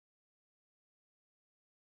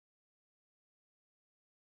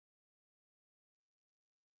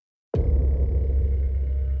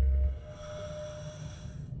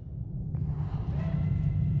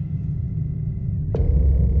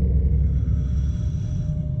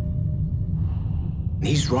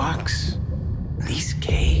These rocks, these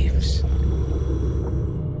caves.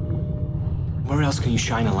 Where else can you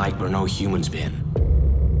shine a light where no human's been?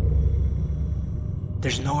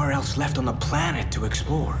 There's nowhere else left on the planet to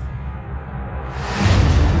explore.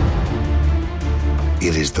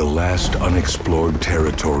 It is the last unexplored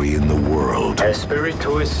territory in the world.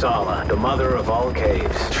 Espiritu is Sala, the mother of all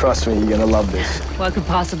caves. Trust me, you're gonna love this. What could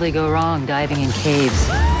possibly go wrong diving in caves?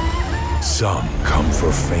 Some come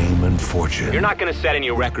for fame and fortune. You're not gonna set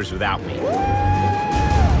any records without me.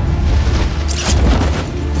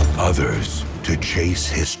 Others to chase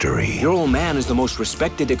history. Your old man is the most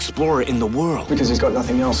respected explorer in the world. Because he's got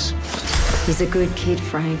nothing else. He's a good kid,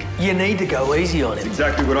 Frank. You need to go easy on him.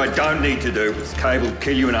 Exactly what I don't need to do. This cave will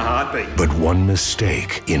kill you in a heartbeat. But one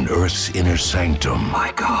mistake in Earth's inner sanctum.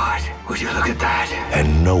 My God, would you look at that?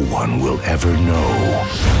 And no one will ever know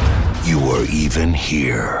you are even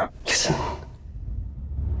here. Listen.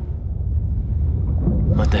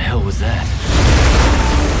 What the hell was that?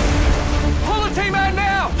 Pull the team out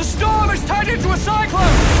now! The storm has turned into a cyclone!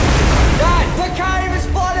 Dad, the cave is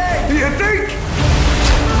flooding! You think?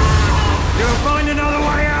 You'll find another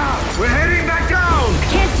way out. We're heading back down.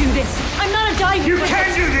 Can't do this. I'm not a diver. You can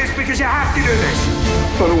do this because you have to do this.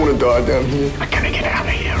 I don't want to die down here. I'm gonna get out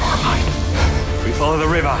of here, all right? We follow the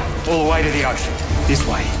river all the way to the ocean. This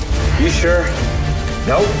way. You sure?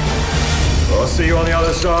 Nope. I'll see you on the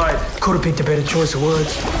other side. Could have picked a better choice of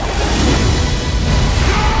words.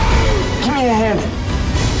 Give me a hand.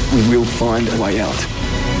 We will find a way out.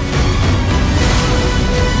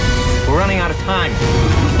 We're running out of time.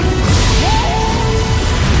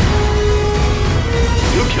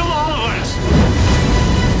 You'll kill all of us.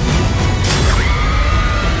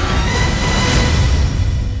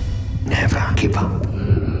 Never give up.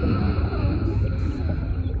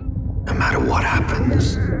 No matter what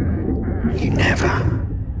happens, you never,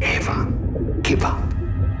 ever give up.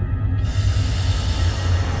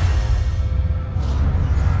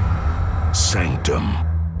 Sanctum.